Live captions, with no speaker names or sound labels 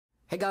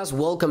Hey guys,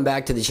 welcome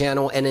back to the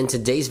channel, and in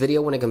today's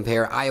video I want to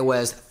compare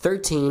iOS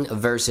 13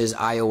 versus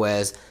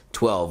iOS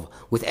 12.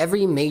 With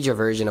every major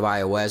version of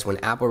iOS, when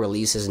Apple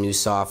releases new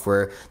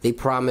software, they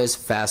promise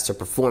faster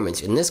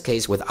performance. In this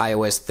case, with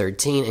iOS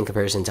 13 in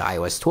comparison to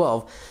iOS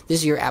 12,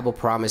 this year Apple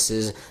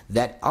promises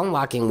that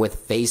unlocking with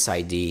Face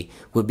ID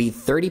would be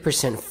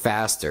 30%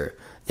 faster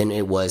than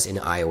it was in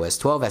iOS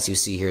 12. As you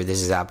see here,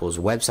 this is Apple's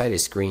website, a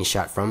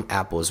screenshot from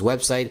Apple's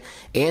website,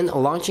 and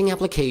launching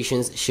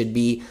applications should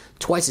be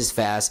twice as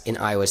fast in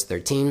iOS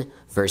 13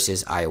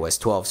 versus iOS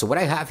 12. So what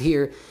I have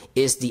here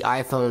is the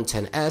iPhone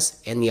XS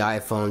and the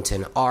iPhone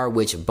XR,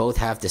 which both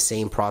have the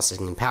same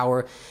processing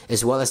power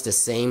as well as the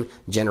same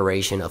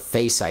generation of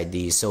Face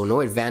ID. So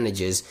no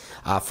advantages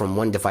from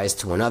one device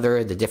to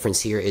another. The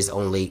difference here is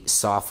only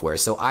software.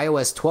 So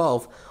iOS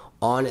 12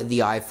 on the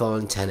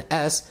iPhone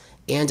XS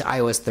and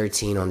iOS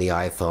 13 on the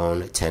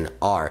iPhone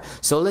XR.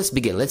 So let's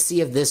begin. Let's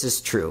see if this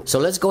is true. So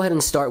let's go ahead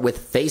and start with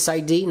Face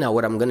ID. Now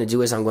what I'm going to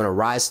do is I'm going to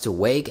rise to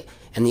wake,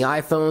 and the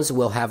iPhones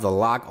will have the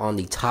lock on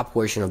the top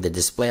portion of the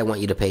display. I want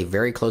you to pay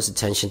very close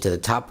attention to the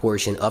top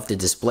portion of the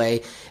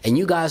display, and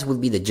you guys will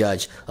be the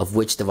judge of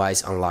which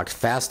device unlocks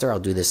faster. I'll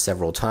do this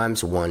several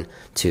times. 1,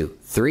 2,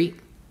 3.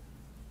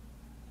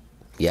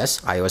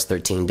 Yes, iOS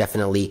 13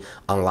 definitely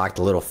unlocked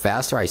a little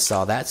faster. I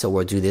saw that, so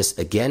we'll do this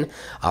again.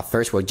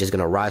 First, we're just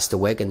going to rise to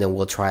wake, and then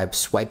we'll try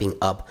swiping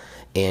up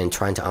and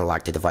trying to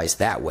unlock the device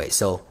that way.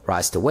 So,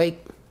 rise to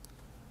wake,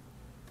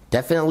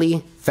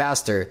 definitely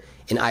faster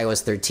in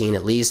iOS 13,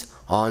 at least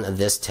on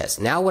this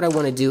test. Now, what I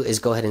want to do is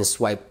go ahead and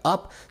swipe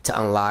up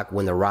to unlock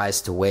when the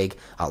rise to wake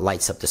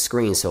lights up the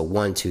screen. So,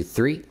 1, 2,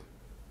 3.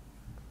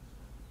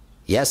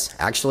 Yes,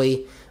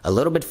 actually, a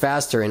little bit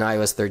faster in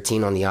iOS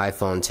 13 on the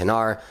iPhone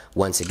XR.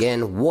 Once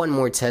again, one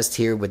more test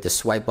here with the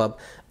swipe up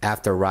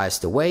after rise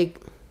to wake.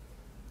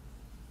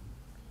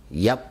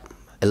 Yep,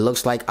 it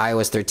looks like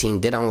iOS 13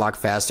 did unlock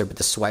faster, but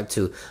the swipe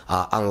to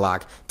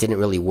unlock didn't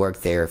really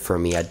work there for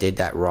me. I did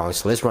that wrong.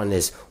 So let's run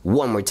this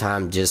one more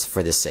time just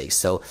for the sake.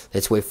 So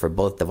let's wait for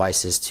both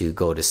devices to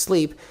go to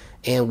sleep.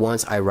 And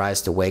once I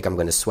rise to wake, I'm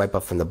going to swipe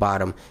up from the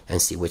bottom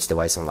and see which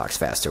device unlocks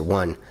faster.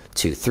 1,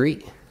 2,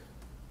 3.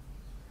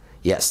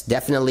 Yes,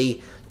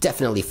 definitely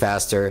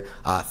faster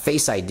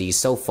Face ID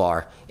so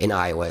far in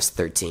iOS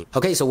 13.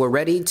 Okay, so we're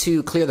ready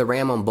to clear the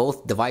RAM on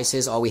both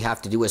devices. All we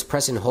have to do is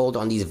press and hold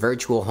on these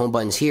virtual home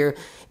buttons here,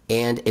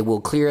 and it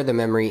will clear the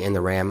memory and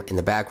the RAM in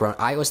the background.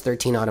 iOS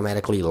 13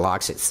 automatically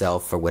locks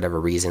itself for whatever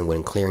reason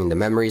when clearing the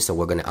memory, so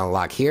we're going to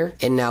unlock here,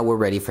 and now we're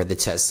ready for the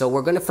test. So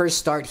we're going to first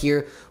start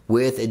here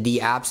with the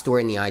App Store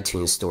and the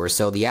iTunes Store.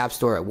 So the App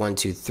Store at 1,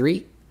 2,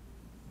 3.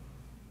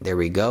 There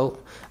we go.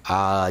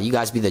 You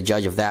guys be the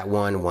judge of that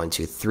one. 1,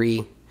 2,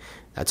 3.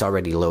 That's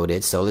already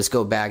loaded. So let's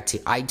go back to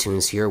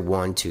iTunes here.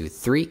 1, 2,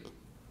 3.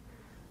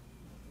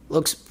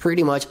 Looks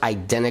pretty much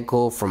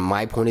identical from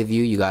my point of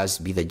view. You guys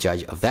be the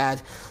judge of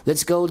that.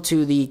 Let's go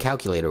to the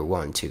calculator.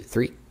 1, 2,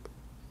 3.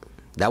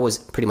 That was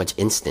pretty much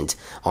instant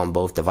on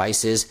both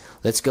devices.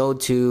 Let's go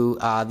to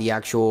the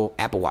actual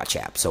Apple Watch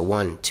app. So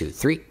 1, 2,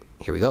 3.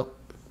 Here we go.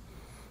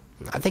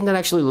 I think that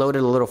actually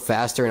loaded a little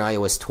faster in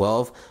iOS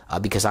 12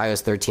 because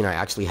iOS 13 I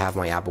actually have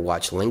my Apple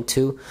Watch linked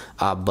to,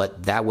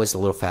 but that was a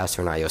little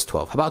faster in iOS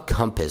 12. How about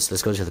Compass?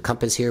 Let's go to the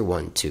Compass here.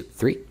 1, 2,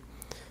 3.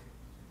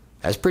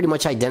 That's pretty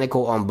much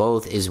identical on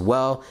both as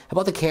well. How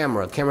about the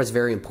camera? The camera is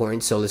very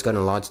important, so let's go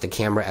and launch the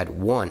camera at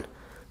 1,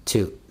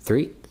 2,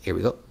 3. Here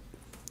we go.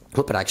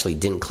 Hope it actually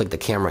didn't click the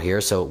camera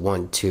here, so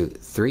 1, 2,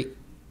 3.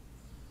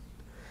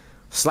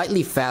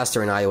 Slightly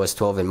faster in iOS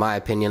 12 in my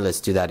opinion.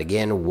 Let's do that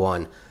again.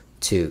 1,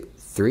 2,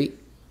 3.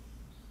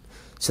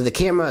 So the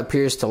camera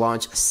appears to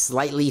launch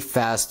slightly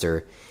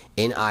faster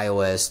in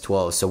iOS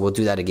 12. So we'll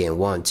do that again.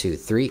 1, 2,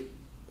 3.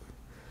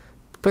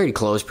 Pretty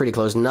close, pretty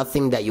close.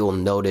 Nothing that you'll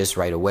notice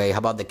right away. How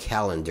about the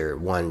calendar?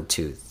 1,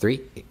 2,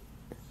 3. It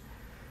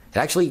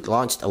actually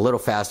launched a little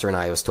faster in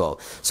iOS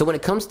 12. So when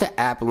it comes to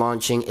app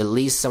launching, at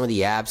least some of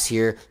the apps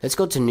here, let's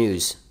go to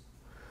news.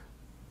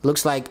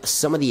 Looks like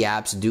some of the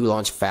apps do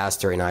launch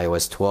faster in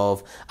iOS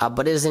 12,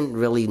 but isn't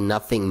really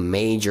nothing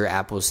major.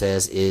 Apple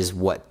says is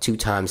 2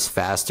 times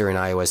faster in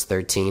iOS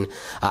 13.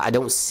 I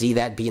don't see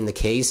that being the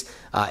case.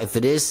 If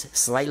it is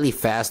slightly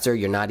faster,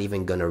 you're not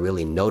even going to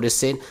really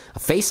notice it.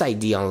 Face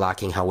ID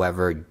unlocking,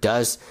 however,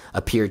 does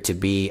appear to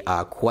be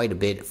quite a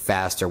bit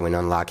faster when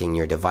unlocking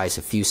your device,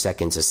 a few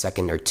seconds, a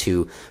second or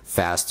two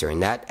faster,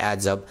 and that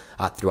adds up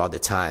throughout the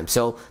time.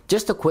 So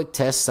just a quick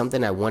test,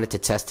 something I wanted to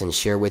test and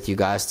share with you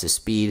guys to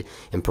speed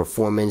and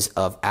performance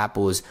of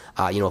Apple's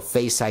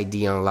Face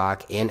ID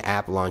unlock and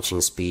app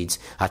launching speeds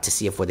to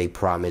see if what they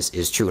promise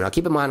is true. Now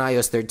keep in mind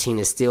iOS 13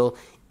 is still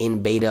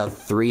in beta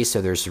 3, so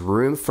there's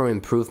room for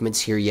improvements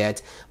here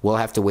yet. We'll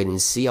have to wait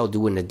and see. I'll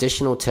do an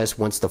additional test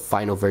once the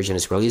final version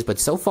is released, but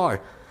so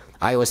far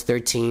iOS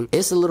 13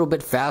 is a little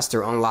bit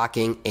faster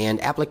unlocking, and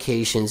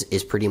applications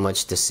is pretty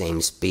much the same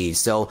speed.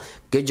 So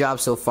good job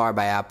so far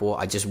by Apple.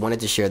 I just wanted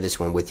to share this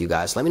one with you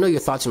guys. Let me know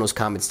your thoughts in those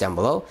comments down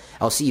below.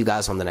 I'll see you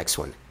guys on the next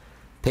one.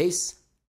 Peace.